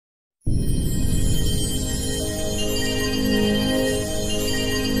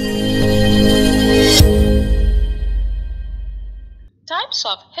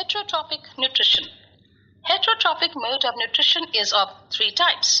heterotrophic nutrition. Heterotrophic mode of nutrition is of three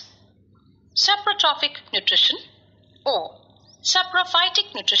types: saprotrophic nutrition or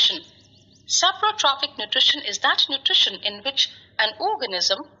saprophytic nutrition. Saprotrophic nutrition is that nutrition in which an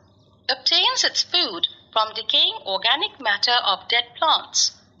organism obtains its food from decaying organic matter of dead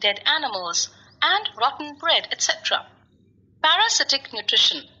plants, dead animals, and rotten bread, etc. Parasitic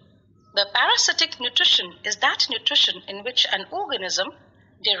nutrition. The parasitic nutrition is that nutrition in which an organism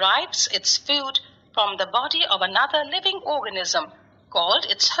derives its food from the body of another living organism called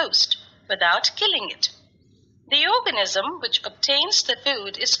its host without killing it. The organism which obtains the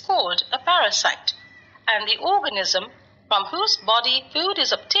food is called a parasite, and the organism from whose body food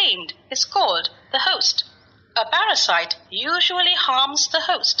is obtained is called the host. A parasite usually harms the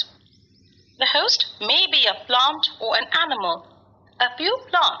host. The host may be a plant or an animal. A few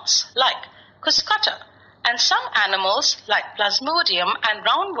plants like cuscuta and some animals like plasmodium and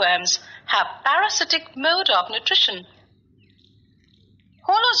roundworms have parasitic mode of nutrition.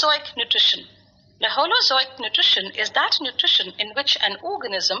 Holozoic nutrition. The holozoic nutrition is that nutrition in which an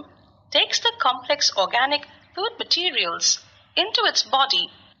organism takes the complex organic food materials into its body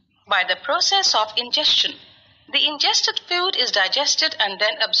by the process of ingestion. The ingested food is digested and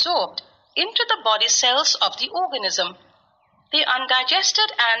then absorbed into the body cells of the organism. The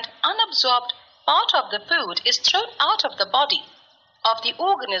undigested and unabsorbed part of the food is thrown out of the body of the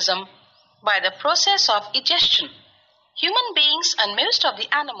organism by the process of egestion. Human beings and most of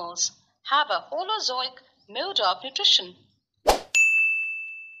the animals have a holozoic mode of nutrition.